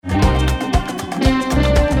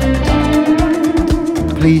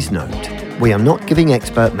Please note, we are not giving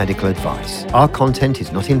expert medical advice. Our content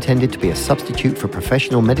is not intended to be a substitute for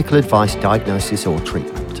professional medical advice, diagnosis, or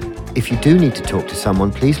treatment. If you do need to talk to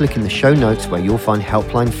someone, please look in the show notes where you'll find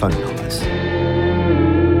helpline phone numbers.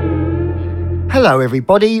 Hello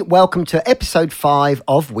everybody, welcome to episode 5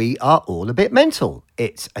 of We Are All A Bit Mental.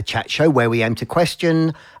 It's a chat show where we aim to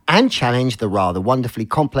question and challenge the rather wonderfully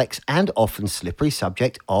complex and often slippery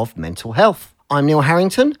subject of mental health. I'm Neil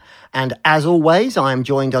Harrington, and as always, I am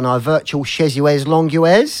joined on our virtual Chesuez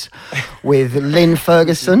Longuez with Lynn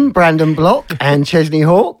Ferguson, Brandon Block, and Chesney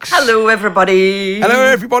Hawkes. Hello, everybody. Hello,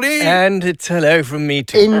 everybody. And it's hello from me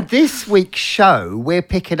too. In this week's show, we're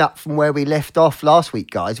picking up from where we left off last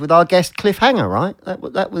week, guys, with our guest Cliffhanger, right?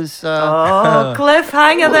 That was... Oh,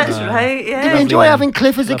 Cliffhanger, that's right, yeah. Did you enjoy having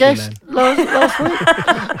Cliff as a guest last week?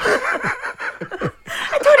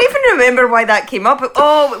 I don't even remember why that came up.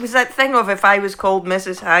 Oh, it was that thing of if I was called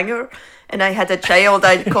Mrs. Hanger and I had a child,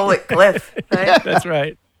 I'd call it Cliff, right? That's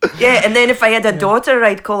right. Yeah, and then if I had a daughter,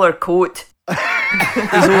 I'd call her Coat.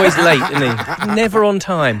 He's always late, isn't he? Never on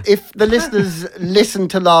time. If the listeners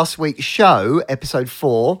listened to last week's show, episode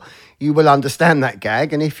 4, you will understand that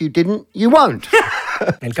gag, and if you didn't, you won't.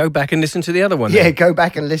 And go back and listen to the other one. Yeah, then. go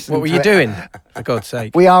back and listen. What were you doing, for God's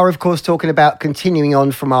sake? We are, of course, talking about continuing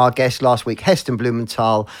on from our guest last week, Heston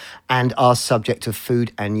Blumenthal, and our subject of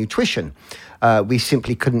food and nutrition. We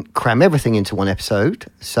simply couldn't cram everything into one episode,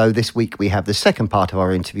 so this week we have the second part of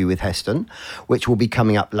our interview with Heston, which will be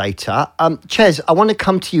coming up later. Ches, I want to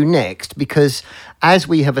come to you next because, as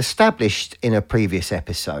we have established in a previous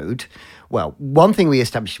episode, well, one thing we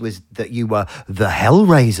established was that you were the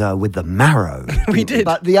Hellraiser with the marrow. We did.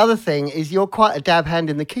 But the other thing is you're quite a dab hand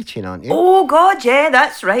in the kitchen, aren't you? Oh, God, yeah,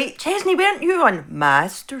 that's right. Chesney, weren't you on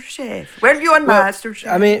MasterChef? Weren't you on MasterChef?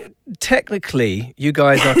 I mean, technically, you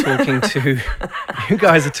guys are talking to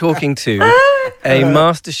a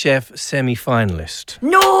MasterChef semi-finalist.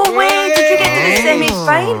 No way! Did you get to the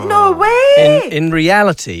semi-final? No way! In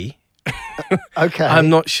reality... Okay. I'm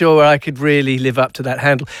not sure I could really live up to that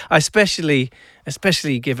handle, especially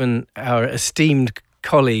given our esteemed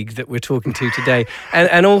colleague that we're talking to today,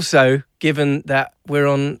 and also given that we're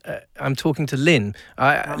on. I'm talking to Lynn.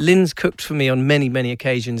 Lynn's cooked for me on many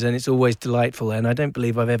occasions, and it's always delightful. And I don't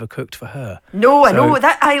believe I've ever cooked for her. No, I know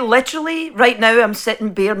that. I literally right now I'm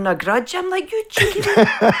sitting bearing a grudge. I'm like, you cheeky.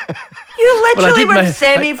 You literally were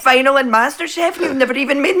semi-final in MasterChef, and you've never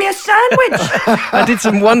even made me a sandwich. I did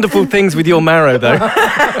some wonderful things with your marrow, though.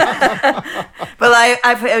 Well,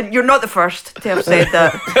 I've you're not the first to have said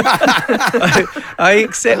that. I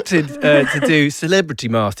accepted to do Celebrity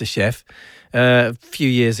MasterChef a few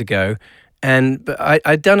years ago, but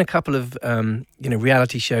I'd done a couple of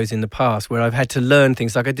reality shows in the past where I've had to learn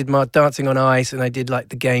things. Like I did my Dancing on Ice, and I did like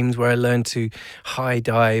the games where I learned to high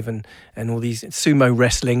dive and all these sumo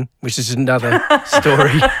wrestling, which is another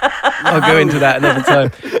story. I'll go into that another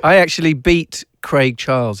time. I actually beat Craig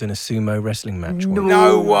Charles in a sumo wrestling match once.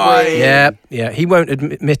 No way. Yeah. He won't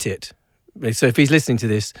admit it. So if he's listening to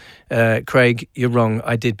this, Craig, you're wrong.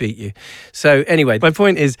 I did beat you. So anyway, my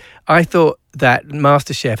point is, I thought that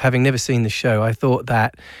MasterChef, having never seen the show, I thought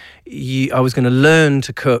that I was going to learn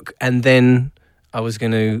to cook, and then I was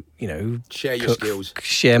going to, share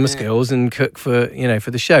my skills, and cook for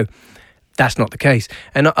the show. That's not the case.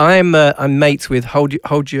 And I'm mates with. Hold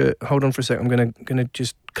on for a second. I'm gonna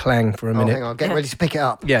just clang for a minute. Hang on, get ready to pick it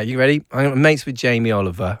up. Yeah, you ready? I'm mates with Jamie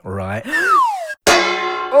Oliver, right?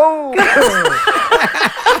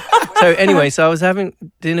 So anyway, I was having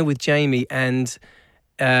dinner with Jamie, and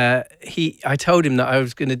I told him that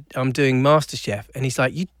I'm doing MasterChef, and he's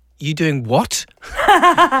like, you doing what? And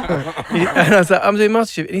I was like, I'm doing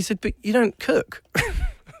MasterChef, and he said, but you don't cook. I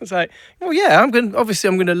was like, well, yeah, I'm going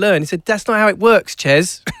to learn. He said, that's not how it works,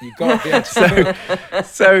 Ches. You got to be able to.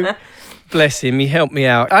 So bless him, he helped me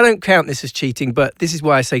out. I don't count this as cheating, but this is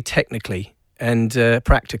why I say technically and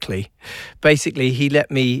practically. Basically, he let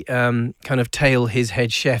me kind of tail his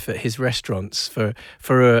head chef at his restaurants for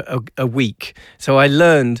a week. So I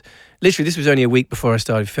learned, literally, this was only a week before I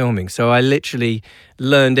started filming, so I literally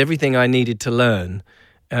learned everything I needed to learn,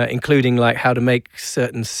 including like how to make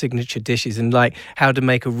certain signature dishes and like how to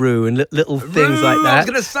make a roux and little things like that. I was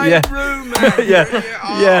going to say roux, man.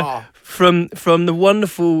 Yeah. From the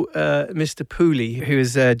wonderful Mr. Pooley, who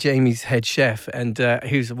is Jamie's head chef, and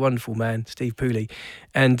who's a wonderful man, Steve Pooley,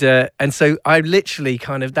 and so I literally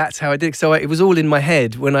kind of, that's how I did it. So it was all in my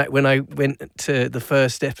head when I went to the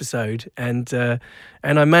first episode, and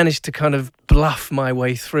I managed to kind of bluff my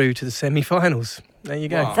way through to the semi-finals. There you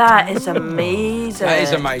go. Wow. That is amazing. That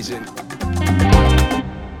is amazing.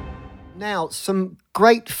 Now, some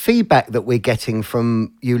great feedback that we're getting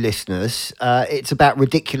from you listeners. It's about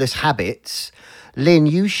ridiculous habits. Lynn,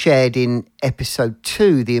 you shared in episode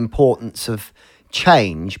 2 the importance of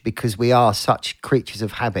change because we are such creatures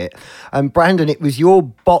of habit. And Brandon, it was your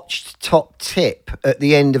botched top tip at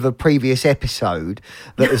the end of a previous episode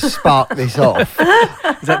that has sparked this off.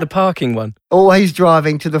 Is that the parking one? Always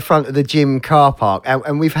driving to the front of the gym car park.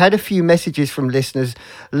 And we've had a few messages from listeners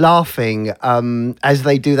laughing as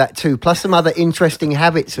they do that too. Plus some other interesting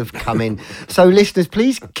habits have come in. So listeners,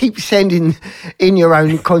 please keep sending in your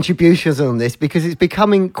own contributions on this because it's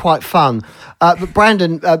becoming quite fun. But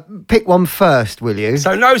Brandon, pick one first, will you?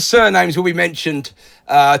 So no surnames will be mentioned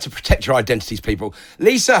to protect your identities, people.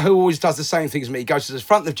 Lisa, who always does the same thing as me, goes to the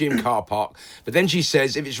front of the gym car park, but then she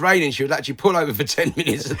says if it's raining, she would actually pull over for 10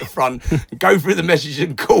 minutes at the front, go through the messages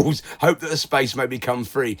and calls, hope that the space may become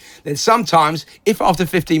free. Then sometimes, if after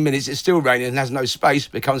 15 minutes it's still raining and has no space,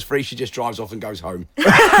 becomes free, she just drives off and goes home.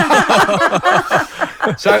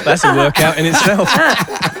 So That's a workout in itself.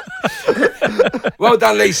 well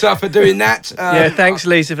done, Lisa, for doing that. Yeah, thanks,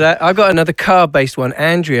 Lisa, for that. I've got another car-based one.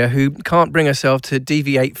 Andrea, who can't bring herself to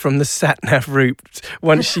deviate from the sat-nav route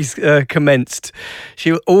once she's commenced.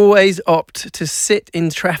 She will always opt to sit in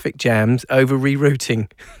traffic jams over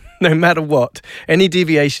rerouting, no matter what. Any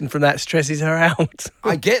deviation from that stresses her out.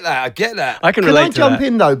 I get that. I can Can relate I to jump that.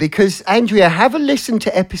 in though? Because Andrea, have a listen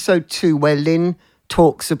to episode 2 where Lynn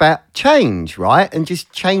talks about change, right? And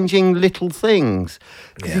just changing little things.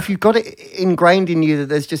 Because if you've got it ingrained in you that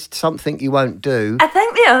there's just something you won't do. I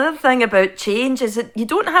think the other thing about change is that you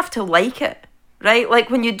don't have to like it, right? Like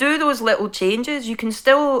when you do those little changes, you can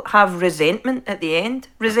still have resentment at the end.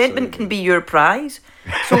 Resentment can be your prize.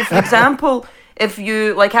 So, for example, if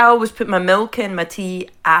you, like I always put my milk in my tea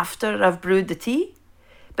after I've brewed the tea.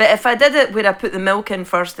 But if I did it where I put the milk in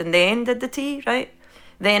first and then did the tea, right?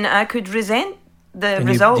 Then I could resent the And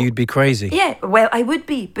result. you'd be crazy. Yeah, well, I would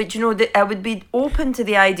be. But, you know, I would be open to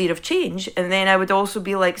the idea of change. And then I would also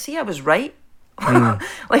be like, see, I was right.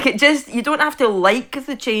 Like, it just, you don't have to like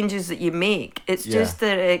the changes that you make. It's just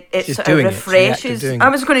that it just sort doing of it. It's the act of refreshes. doing I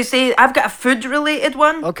it. was going to say, I've got a food-related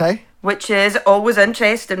one. Okay. Which is always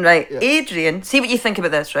interesting, right? Adrian, see what you think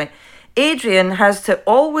about this, right? Adrian has to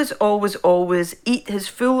always eat his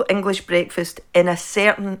full English breakfast in a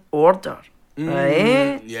certain order,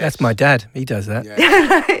 right? Yes. That's my dad. He does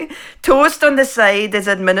that. Toast on the side is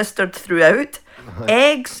administered throughout.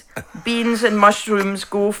 Eggs, beans and mushrooms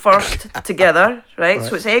go first together, right?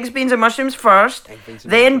 So it's eggs, beans and mushrooms first,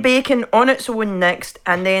 then bacon on its own next,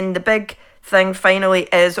 and then the big thing finally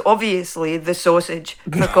is obviously the sausage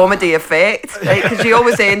for comedy effect, right? Because you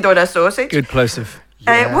always end on a sausage. Good plosive.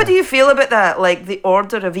 What do you feel about that? Like the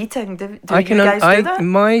order of eating? Do you guys do that?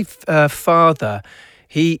 My father,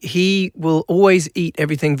 he will always eat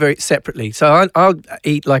everything very separately. So I'll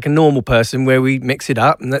eat like a normal person where we mix it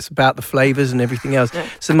up, and that's about the flavours and everything else.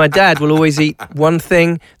 So my dad will always eat one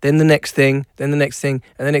thing, then the next thing, then the next thing,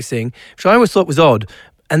 and the next thing, which I always thought was odd.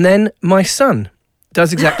 And then my son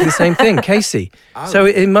does exactly the same thing, Casey. So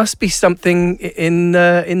it must be something in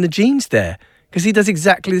the genes there, because he does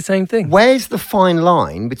exactly the same thing. Where's the fine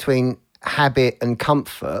line between habit and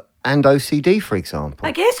comfort and OCD, for example?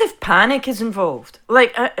 I guess if panic is involved.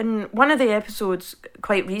 Like in one of the episodes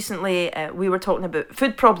quite recently, we were talking about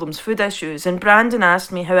food problems, food issues, and Brandon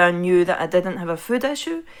asked me how I knew that I didn't have a food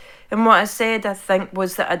issue. And what I said, I think,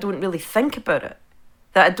 was that I don't really think about it.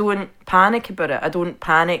 That I don't panic about it. I don't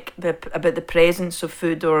panic about the presence of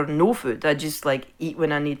food or no food. I just like eat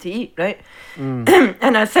when I need to eat, right?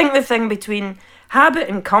 And I think the thing between habit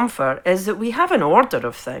and comfort is that we have an order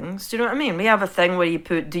of things. Do you know what I mean? We have a thing where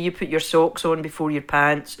do you put your socks on before your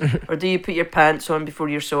pants? Or do you put your pants on before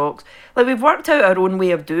your socks? Like we've worked out our own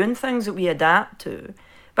way of doing things that we adapt to.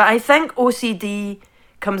 But I think OCD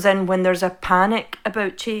comes in when there's a panic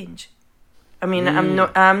about change. I mean, I'm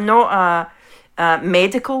not a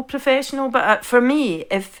medical professional, but for me,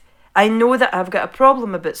 if I know that I've got a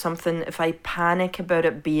problem about something, if I panic about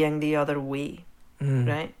it being the other way,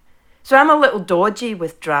 right? So I'm a little dodgy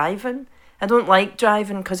with driving. I don't like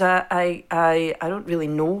driving because I don't really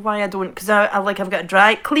know why I don't, because I've got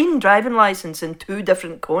a clean driving license in 2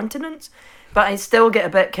 different continents, but I still get a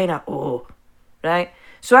bit kind of right?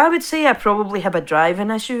 So I would say I probably have a driving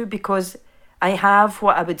issue because I have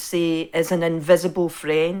what I would say is an invisible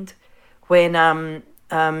friend when I'm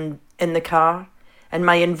in the car, and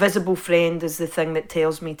my invisible friend is the thing that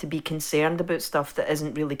tells me to be concerned about stuff that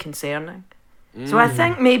isn't really concerning. So I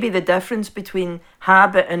think maybe the difference between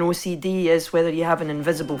habit and OCD is whether you have an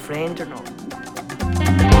invisible friend or not.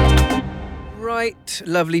 Right,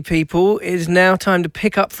 lovely people, it is now time to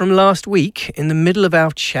pick up from last week in the middle of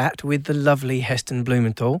our chat with the lovely Heston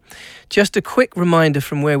Blumenthal. Just a quick reminder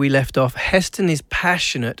from where we left off. Heston is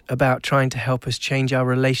passionate about trying to help us change our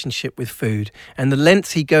relationship with food, and the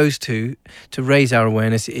lengths he goes to raise our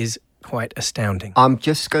awareness is quite astounding. I'm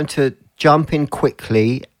just going to jump in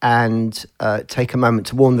quickly and take a moment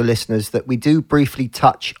to warn the listeners that we do briefly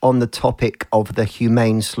touch on the topic of the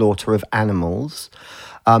humane slaughter of animals.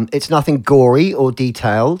 It's nothing gory or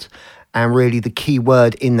detailed, and really the key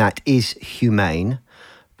word in that is humane.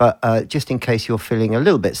 But just in case you're feeling a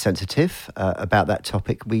little bit sensitive about that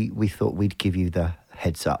topic, we thought we'd give you the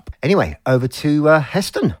heads up. Anyway, over to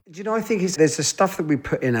Heston. Do you know, I think there's the stuff that we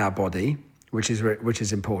put in our body, which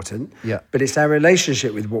is important. Yeah. But it's our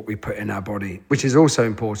relationship with what we put in our body, which is also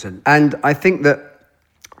important. And I think that,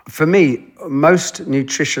 for me, most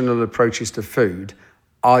nutritional approaches to food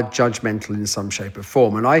are judgmental in some shape or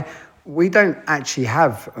form. And we don't actually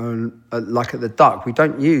have, like at the Duck, we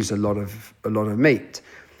don't use a lot of meat.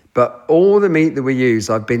 But all the meat that we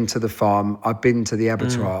use, I've been to the farm, I've been to the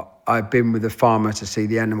abattoir, I've been with the farmer to see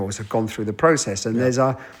the animals have gone through the process. And there's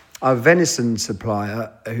our venison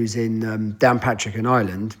supplier who's in Downpatrick in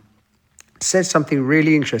Ireland said something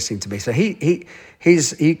really interesting to me. So he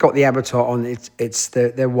got the abattoir on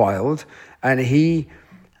they're wild, and he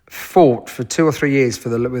fought for 2 or 3 years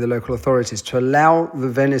with the local authorities to allow the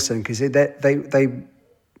venison, because they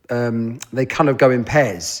kind of go in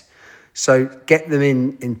pairs. So get them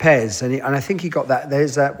in pairs, and I think he got that.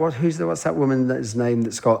 There's that. What's that woman that's name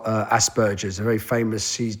that's got Asperger's? A very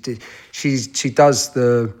famous. She does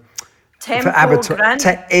the Temple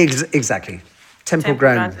Grandin. Exactly, Temple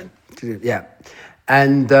Grandin. Yeah,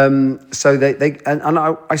 and so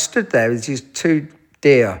I stood there with these 2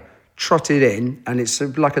 deer trotted in, and it's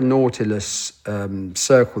like a Nautilus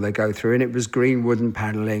circle they go through, and it was green wooden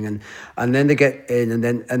paneling, and then they get in, and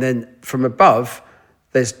then from above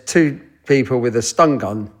there's 2 people with a stun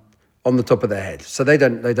gun on the top of their head, so they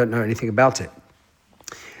don't know anything about it.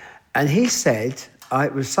 And he said,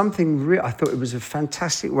 it was something real. I thought it was a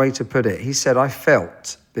fantastic way to put it. He said, I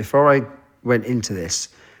felt before I went into this,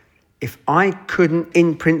 if I couldn't,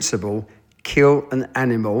 in principle, kill an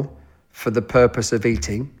animal for the purpose of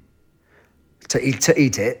eating, to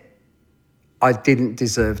eat it, I didn't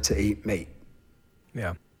deserve to eat meat.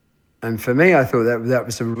 Yeah. And for me, I thought that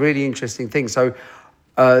was a really interesting thing. So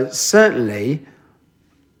certainly,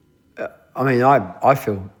 I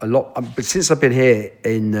feel a lot. But since I've been here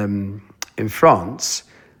in France,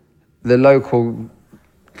 the local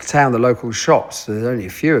town, the local shops, there's only a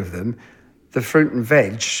few of them. The fruit and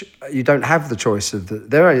veg, you don't have the choice of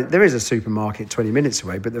there is a supermarket 20 minutes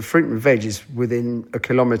away, but the fruit and veg is within a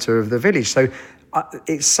kilometre of the village. So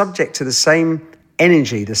it's subject to the same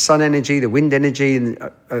energy, the sun energy, the wind energy, and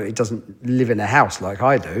it doesn't live in a house like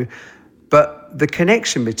I do. But the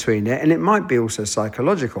connection between it, and it might be also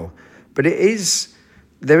psychological, but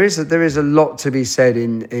there is a lot to be said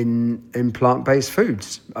in plant-based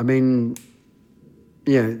foods. I mean,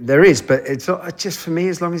 you know, there is, but it's not, just for me,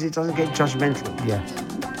 as long as it doesn't get judgmental. Yes.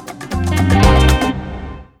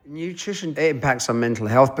 Nutrition, it impacts on mental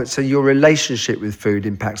health, but so your relationship with food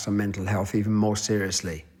impacts on mental health even more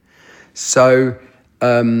seriously. So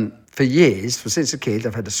for years, since a kid,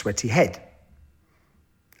 I've had a sweaty head.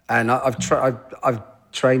 And I've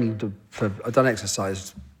trained I've done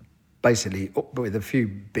exercise basically with a few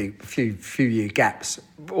year gaps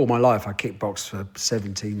all my life. I kickboxed for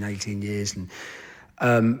 17, 18 years, and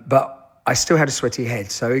but I still had a sweaty head.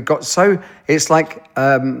 So it's like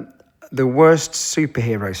the worst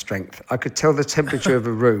superhero strength. I could tell the temperature of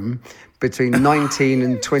a room between 19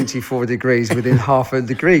 and 24 degrees within half a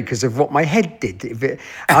degree because of what my head did.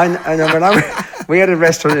 We had a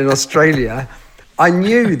restaurant in Australia. I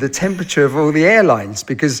knew the temperature of all the airlines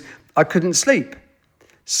because I couldn't sleep.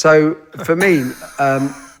 So for me,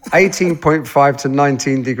 18.5 to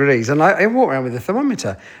 19 degrees. And I walked around with a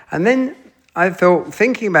thermometer. And then I thought,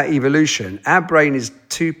 thinking about evolution, our brain is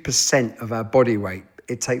 2% of our body weight.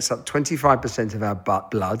 It takes up 25% of our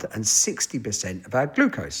blood and 60% of our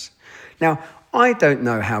glucose. Now, I don't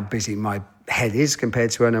know how busy my head is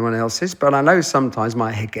compared to anyone else's, but I know sometimes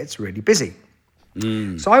my head gets really busy.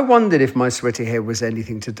 So I wondered if my sweaty head was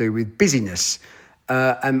anything to do with busyness.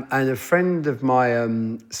 And a friend of my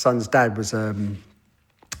son's dad was a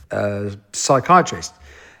psychiatrist.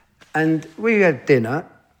 And we had dinner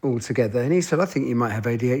all together, and he said, I think you might have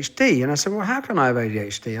ADHD. And I said, well, how can I have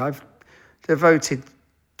ADHD? I've devoted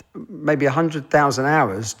maybe 100,000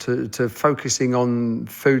 hours to focusing on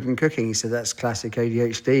food and cooking. He said, that's classic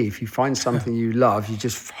ADHD. If you find something you love, you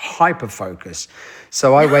just hyper focus.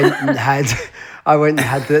 So I went and had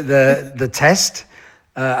the test.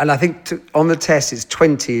 And I think on the test, it's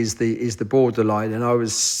 20 is the borderline, and I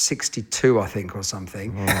was 62, I think, or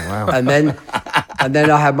something. Oh, wow. And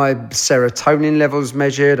then I had my serotonin levels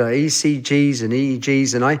measured, ECGs and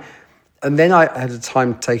EEGs, and then I had a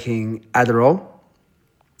time taking Adderall.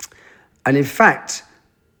 And in fact,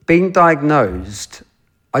 being diagnosed,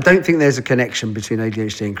 I don't think there's a connection between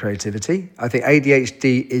ADHD and creativity. I think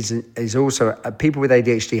ADHD is also people with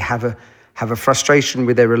ADHD have a frustration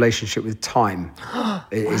with their relationship with time.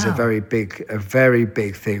 It is a very big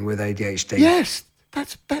thing with ADHD. Yes,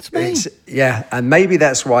 that's me. And maybe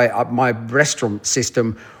that's why my restaurant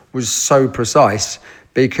system was so precise,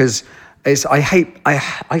 because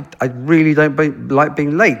I really don't like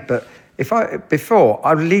being late, but before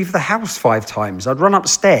I'd leave the house 5 times. I'd run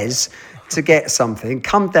upstairs to get something,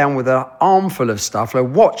 come down with an armful of stuff, a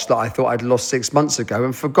watch that I thought I'd lost 6 months ago,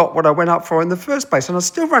 and forgot what I went up for in the first place. And I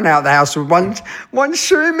still run out of the house with one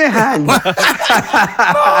shoe in my hand.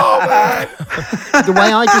 The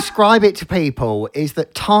way I describe it to people is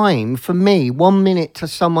that time, for me, 1 minute to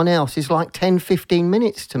someone else is like 10, 15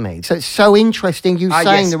 minutes to me. So it's so interesting you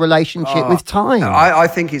saying the relationship with time. I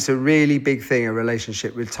think it's a really big thing, a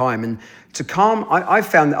relationship with time. And to calm, I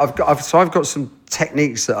found that I've got some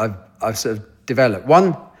techniques that I've sort of developed.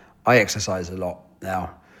 One, I exercise a lot now.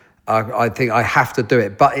 I think I have to do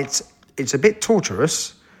it, but it's a bit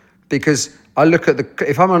torturous, because I look at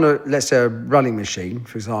if I'm on let's say a running machine,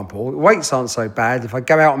 for example, weights aren't so bad. If I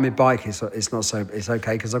go out on my bike, it's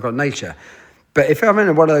okay because I've got nature. But if I'm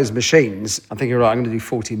in one of those machines, I'm thinking, right, I'm going to do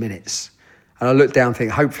 40 minutes. And I look down and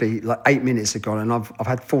think, hopefully, like 8 minutes have gone, and I've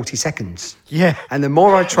had 40 seconds. Yeah. And the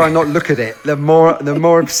more I try not look at it, the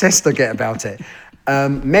more obsessed I get about it.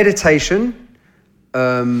 Meditation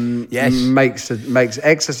makes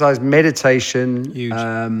exercise, meditation. Huge.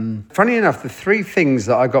 Funny enough, the 3 things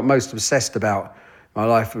that I got most obsessed about in my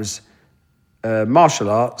life was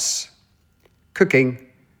martial arts, cooking,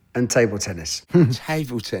 and table tennis.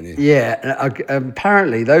 Table tennis. Yeah,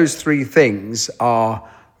 apparently those 3 things are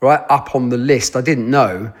right up on the list. I didn't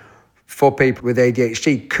know, for people with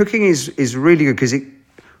ADHD. Cooking is really good, because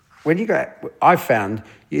I found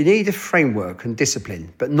you need a framework and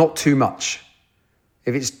discipline, but not too much.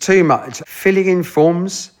 If it's too much, filling in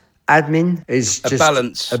forms, admin is just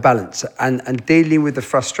a balance, and dealing with the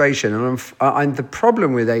frustration. And the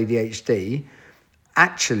problem with ADHD,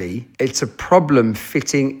 actually, it's a problem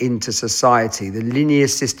fitting into society, the linear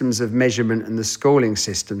systems of measurement and the schooling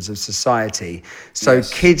systems of society. So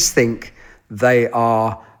kids think they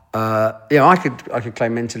are, I could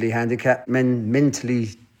claim mentally handicapped,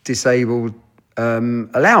 mentally disabled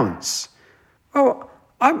allowance. Well,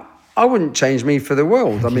 I wouldn't change me for the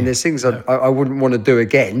world. I mean, there's things I wouldn't want to do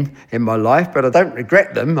again in my life, but I don't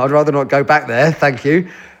regret them. I'd rather not go back there, thank you.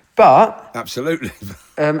 But absolutely.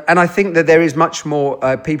 And I think that there is much more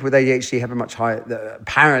people with ADHD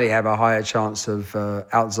apparently have a higher chance of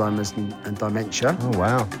Alzheimer's and dementia. Oh,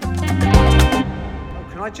 wow.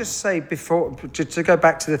 Can I just say to go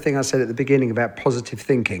back to the thing I said at the beginning about positive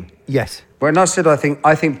thinking? Yes. When I said I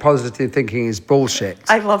think positive thinking is bullshit.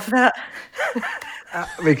 I love that.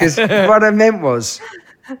 Because what I meant was,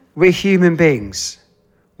 we're human beings.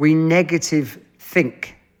 We negative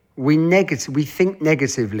think. We think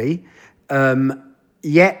negatively,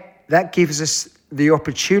 yet that gives us the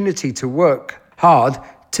opportunity to work hard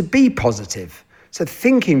to be positive. So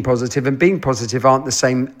thinking positive and being positive aren't the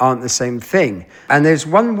same thing. And there's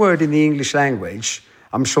one word in the English language,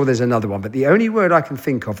 I'm sure there's another one, but the only word I can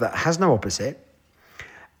think of that has no opposite,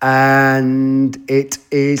 and it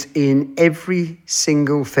is in every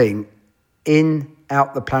single thing, in,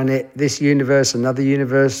 out the planet, this universe, another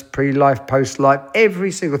universe, pre-life, post-life, every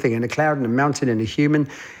single thing, in a cloud, in a mountain, in a human,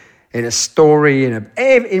 in a story,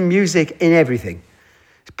 in music, in everything.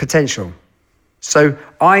 Potential. So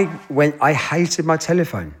I hated my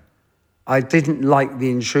telephone. I didn't like the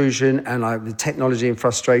intrusion and the technology and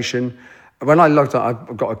frustration. When I logged on,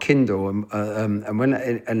 I got a Kindle, when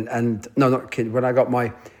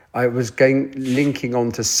I was linking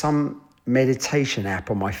onto some meditation app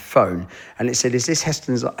on my phone, and it said, is this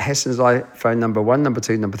Heston's iPhone number 1, number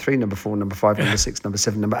 2, number 3, number 4, number 5, number 6, number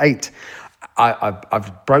 7, number 8?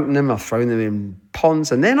 I've broken them, I've thrown them in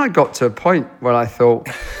ponds, and then I got to a point where I thought,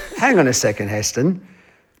 hang on a second, Heston,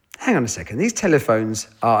 these telephones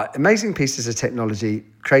are amazing pieces of technology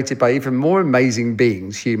created by even more amazing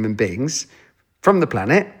beings, human beings, from the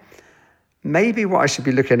planet, maybe what I should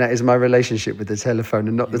be looking at is my relationship with the telephone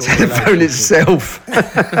and not the telephone itself.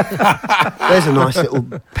 There's a nice little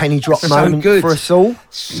penny drop So moment good. for us all.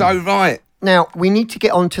 So right. Now, we need to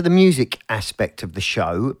get on to the music aspect of the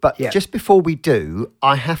show, but Yeah. just before we do,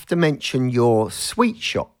 I have to mention your sweet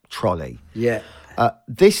shop trolley. Yeah.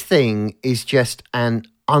 This thing is just an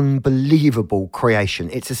unbelievable creation.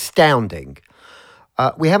 It's astounding.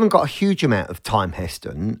 We haven't got a huge amount of time,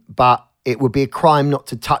 Heston, but it would be a crime not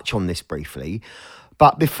to touch on this briefly.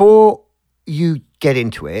 But before you get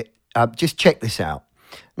into it, just check this out.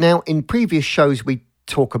 Now, in previous shows, we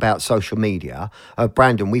talk about social media.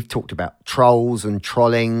 Brandon, we've talked about trolls and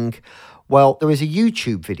trolling. Well, there is a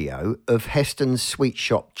YouTube video of Heston's Sweet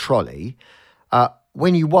Shop trolley.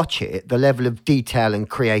 When you watch it, the level of detail and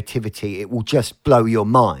creativity, it will just blow your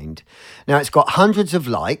mind. Now, it's got hundreds of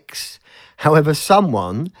likes. However,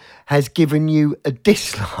 someone has given you a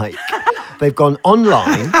dislike. They've gone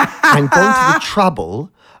online and gone to the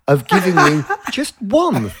trouble of giving you just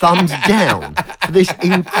one thumbs down for this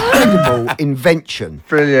incredible invention.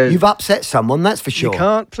 Brilliant. You've upset someone, that's for sure. You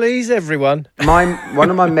can't please everyone. One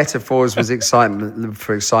of my metaphors was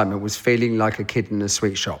excitement was feeling like a kid in a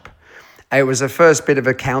sweet shop. It was the first bit of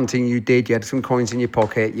accounting you did. You had some coins in your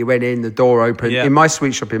pocket. You went in, the door opened. Yeah. In my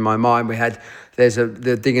sweet shop, in my mind, there's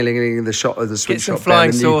the ding-a-ling-a-ling in the shop of the sweet Get shop. some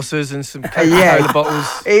flying bell, and you- saucers and some Coca-Cola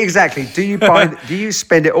bottles. Exactly. Do you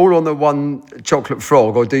spend it all on the one chocolate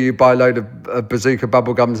frog, or do you buy a load of bazooka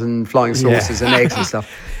bubble gums and flying saucers and eggs and stuff?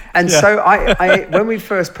 And so I when we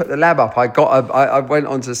first put the lab up, I went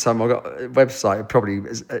onto I got a website, probably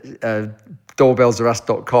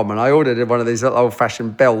doorbellsarus.com, and I ordered one of these little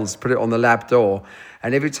old-fashioned bells, put it on the lab door,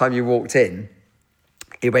 and every time you walked in,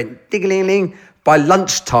 it went ding-a-ling-a-ling. By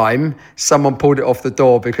lunchtime, someone pulled it off the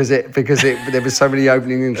door because there was so many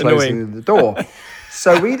opening and closing of the door.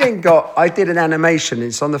 So I did an animation.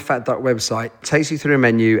 It's on the Fat Duck website. Takes you through a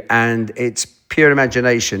menu, and it's pure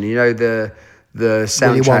imagination. You know the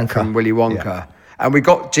soundtrack from Willy Wonka. Yeah. And we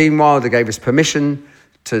got Gene Wilder gave us permission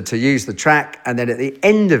to use the track, and then at the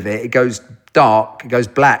end of it goes dark, it goes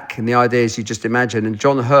black, and the idea is you just imagine, and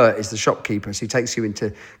John Hurt is the shopkeeper, so he takes you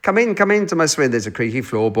into, come into my suite, there's a creaky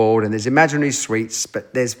floorboard, and there's imaginary suites,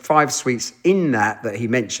 but there's 5 suites in that he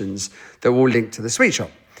mentions that all link to the sweet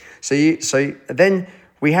shop. So then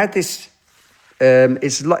we had this,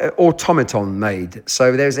 it's like an automaton made,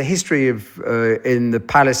 so there's a history of, in the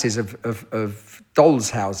palaces of dolls'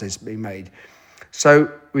 houses being made.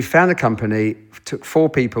 So we found a company, took 4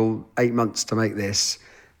 people, 8 months to make this.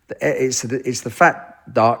 It's the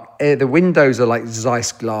Fat Duck. The windows are like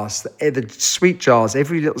Zeiss glass. The sweet jars,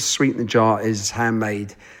 every little sweet in the jar is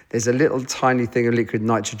handmade. There's a little tiny thing of liquid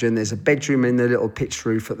nitrogen. There's a bedroom in the little pitched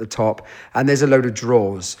roof at the top, and there's a load of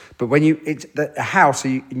drawers. But when the house,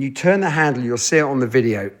 you turn the handle, you'll see it on the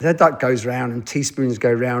video. The duck goes round and teaspoons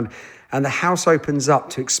go round, and the house opens up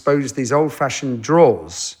to expose these old-fashioned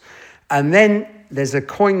drawers. And then there's a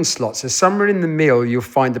coin slot. So somewhere in the middle, you'll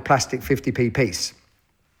find a plastic 50p piece.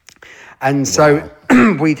 And so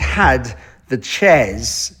we'd had the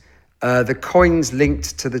chairs, the coins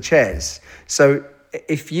linked to the chairs. So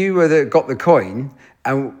if you got the coin,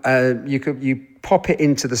 and you pop it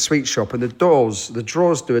into the sweet shop, and the drawers do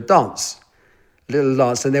a little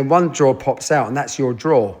dance, and then one drawer pops out, and that's your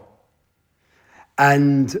drawer.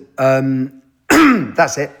 And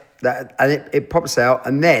that's it. It pops out,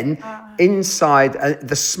 and then inside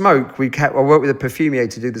the smoke, I worked with a perfumier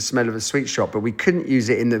to do the smell of a sweet shop, but we couldn't use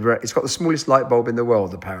it it's got the smallest light bulb in the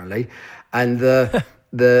world apparently, and the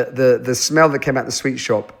smell that came out the sweet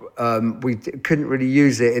shop, we couldn't really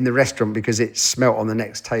use it in the restaurant because it smelt on the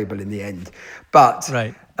next table in the end. But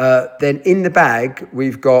then in the bag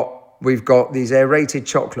we've got these aerated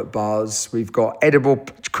chocolate bars. We've got edible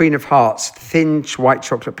Queen of Hearts, thin white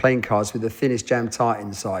chocolate plain cards with the thinnest jam tart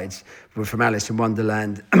insides. We're from Alice in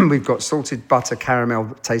Wonderland. We've got salted butter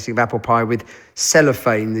caramel tasting of apple pie with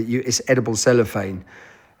cellophane. It's edible cellophane.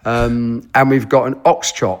 And we've got an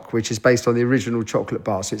ox choc, which is based on the original chocolate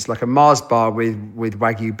bar. So it's like a Mars bar with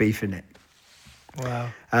Wagyu beef in it. Wow.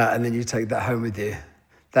 And then you take that home with you.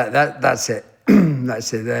 That's it.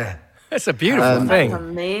 That's it there. That's a beautiful thing.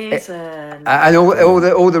 Amazing. And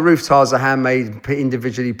all the roof tiles are handmade,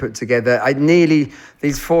 individually put together.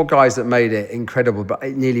 These 4 guys that made it, incredible, but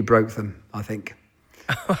it nearly broke them, I think.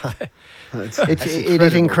 It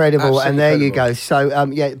is incredible, Absolutely and there you incredible. go.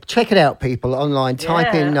 So check it out, people, online.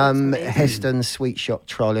 Type in that's amazing. Heston's Sweet Shop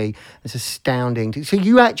trolley. It's astounding. So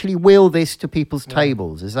you actually wheel this to people's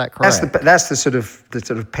tables, is that correct? That's the sort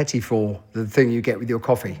of petit four, the thing you get with your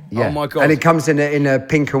coffee. Yeah. Oh my God. And it comes in a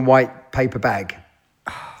pink and white paper bag,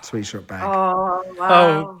 sweet shop bag. Oh, wow.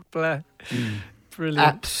 Oh, blah. Brilliant.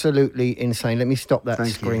 Absolutely insane. Let me stop that Thank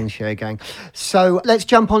screen you. share going. So let's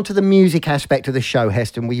jump on to the music aspect of the show,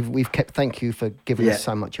 Heston. We've kept. Thank you for giving Yeah. us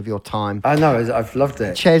so much of your time. I know, I've loved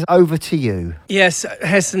it. Ches, over to you. Yes,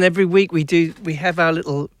 Heston, every week we have our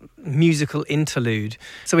little musical interlude.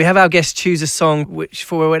 So we have our guests choose a song which,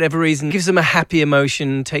 for whatever reason, gives them a happy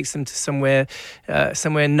emotion, takes them to somewhere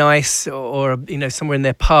nice, or somewhere in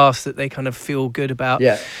their past that they kind of feel good about.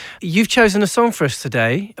 Yeah. You've chosen a song for us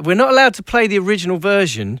today. We're not allowed to play the original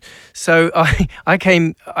version, so I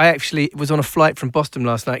actually was on a flight from Boston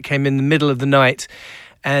last night, came in the middle of the night,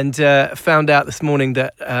 and found out this morning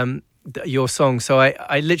that your song. So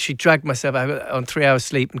I literally dragged myself out on 3 hours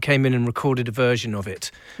sleep and came in and recorded a version of it.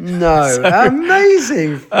 No,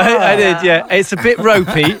 amazing. I did, yeah. It's a bit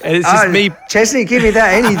ropey, and it's just me. Chesney, give me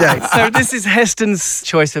that any day. So this is Heston's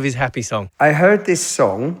choice of his happy song. I heard this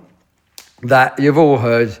song that you've all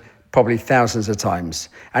heard probably thousands of times,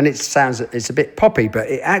 and it's a bit poppy, but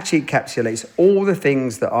it actually encapsulates all the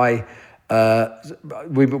things that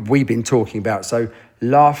we've been talking about. So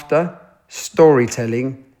laughter,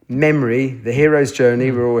 storytelling, memory, the hero's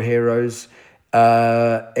journey. We're all heroes.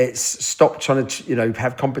 It's stop trying to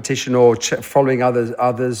have competition or following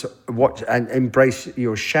others. Watch and embrace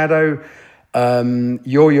your shadow.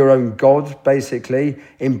 You're your own God, basically.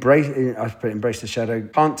 Embrace the shadow.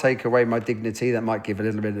 Can't take away my dignity. That might give a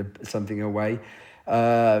little bit of something away.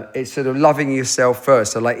 It's sort of loving yourself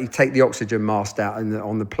first. So, like, you take the oxygen mask out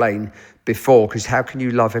on the plane before, because how can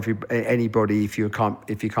you love anybody if you can't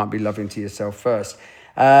be loving to yourself first?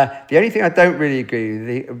 The only thing I don't really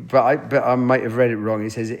agree with, but I might have read it wrong.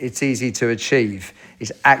 It says it's easy to achieve.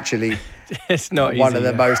 It's actually It's not one easy, of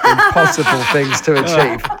the yeah. most impossible things to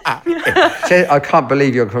achieve. I can't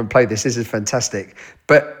believe you're going to play this. This is fantastic.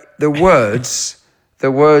 But the words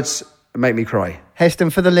make me cry. Heston,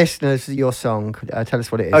 for the listeners, your song. Tell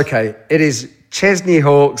us what it is. Okay, it is Chesney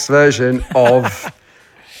Hawkes' version of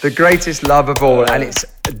The Greatest Love of All, and it's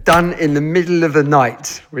done in the middle of the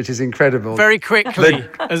night, which is incredible. Very quickly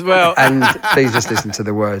as well. And please just listen to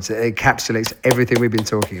the words. It encapsulates everything we've been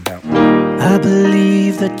talking about. I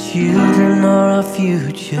believe that children are our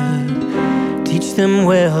future. Teach them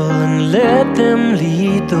well and let them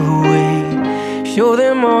lead the way. Show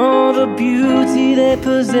them all the beauty they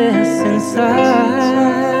possess inside.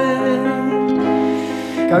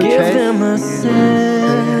 Go, Give Ches. them a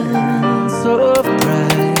sense of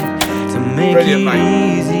pride to make Brilliant, it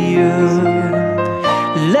mate. easier.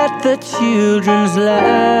 Let the children's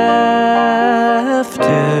laughter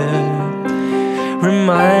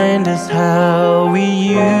remind us how we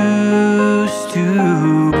used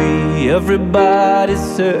to be. Everybody's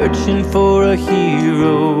searching for a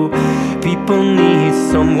hero. People need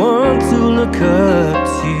someone to look up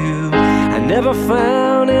to. I never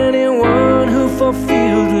found anyone who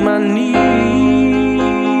fulfilled my needs.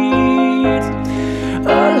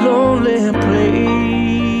 A lonely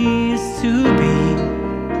place to be.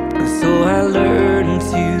 So I learned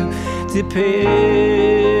to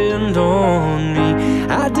depend on me.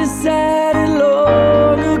 I decided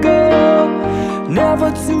long ago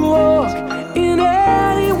never to walk in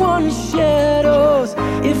anyone's shadows.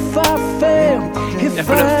 If I fail, if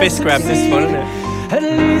Definite I fist grab this one, isn't it? at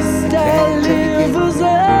least I live as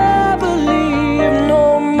I believe.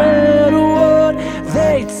 No matter what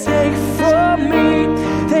they take from me,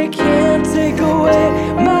 they can't take away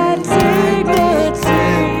my dignity,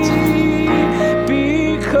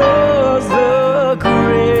 because the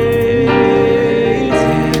greatest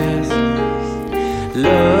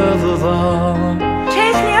love of all.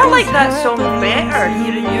 Chesney, I like that song better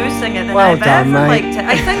hearing you sing it than Well I've done, ever mate. liked it.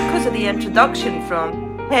 I think because of the introduction from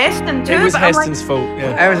Heston too. It was but I'm like, Heston's fault,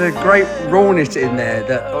 yeah. There was a great rawness in there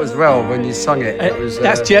that as well when you sung it. It was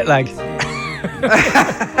That's jet lag.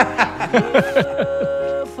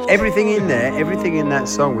 everything in there, everything in that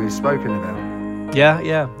song we've spoken about. Yeah.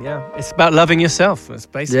 It's about loving yourself. That's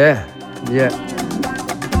basically. Yeah.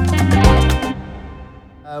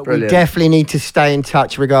 We Brilliant. definitely need to stay in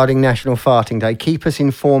touch regarding National Farting Day. Keep us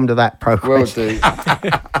informed of that Will progress. do.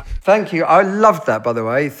 Thank you. I loved that, by the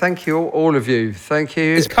way. Thank you, all of you. Thank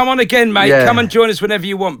you. Just come on again, mate. Yeah. Come and join us whenever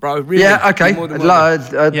you want, bro. Really. Yeah, okay. You're more than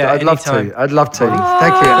welcome. I'd love anytime. to. I'd love to.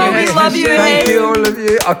 Thank you. we love you, Thank Heston. you, all of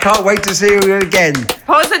you. I can't wait to see you again.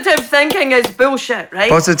 Positive thinking is bullshit, right?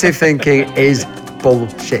 Positive thinking is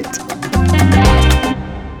bullshit.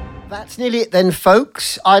 That's nearly it then,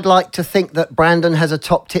 folks. I'd like to think that Brandon has a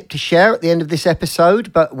top tip to share at the end of this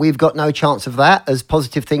episode, but we've got no chance of that, as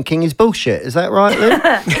positive thinking is bullshit. Is that right, Lynn?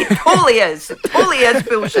 It totally is. It totally is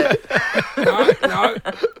bullshit.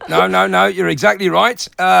 No, you're exactly right.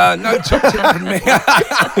 No top tip from me.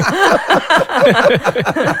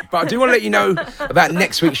 But I do want to let you know about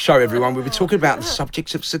next week's show, everyone. We'll be talking about the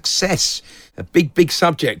subjects of success. A big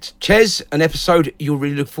subject. Ches, an episode you'll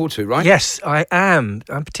really look forward to, right? Yes, I am.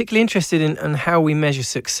 I'm particularly interested in how we measure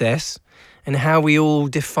success and how we all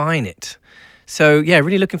define it. So, yeah,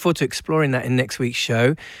 really looking forward to exploring that in next week's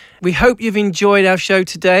show. We hope you've enjoyed our show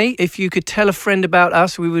today. If you could tell a friend about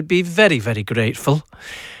us, we would be very, very grateful.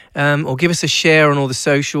 Or give us a share on all the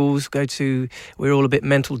socials. Go to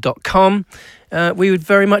we'reallabitmental.com. We would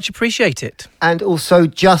very much appreciate it. And also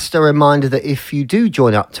just a reminder that if you do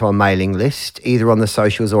join up to our mailing list, either on the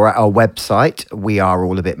socials or at our website,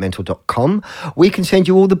 weareallabitmental.com, we can send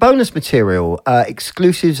you all the bonus material,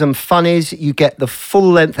 exclusives and funnies. You get the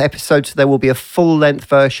full-length episodes. So there will be a full-length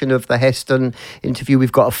version of the Heston interview.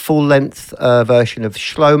 We've got a full-length version of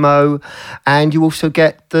Shlomo. And you also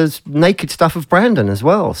get the naked stuff of Brandon as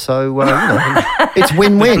well. So, it's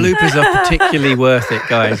win-win. The bloopers are particularly worth it,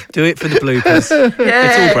 guys. Do it for the bloopers. Yeah.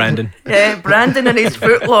 It's all Brandon. Yeah, Brandon and his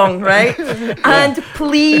foot long, right? And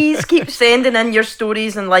please keep sending in your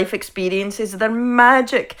stories and life experiences. They're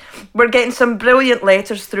magic. We're getting some brilliant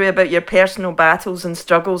letters through about your personal battles and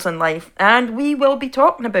struggles in life, and we will be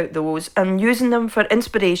talking about those and using them for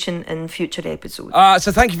inspiration in future episodes.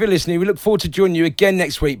 So thank you for listening. We look forward to joining you again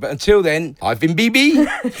next week. But until then, I've been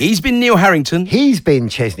BB. He's been Neil Harrington. He's been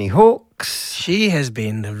Chesney Hawkes. She has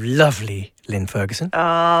been the lovely Lynn Ferguson.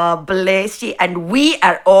 Bless you. And we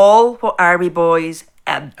are all, what are we, boys?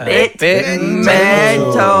 A bit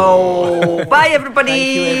mental. Bye,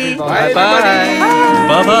 everybody. Bye,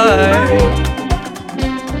 Bye-bye.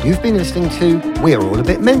 You've been listening to We're All a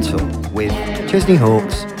Bit Mental with Chesney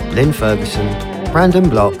Hawkes, Lynn Ferguson, Brandon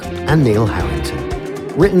Block and Neil Harrington.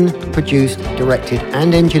 Written, produced, directed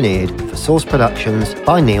and engineered for Source Productions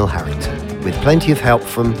by Neil Harrington, with plenty of help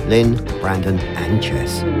from Lynn, Brandon and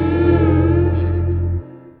Ches.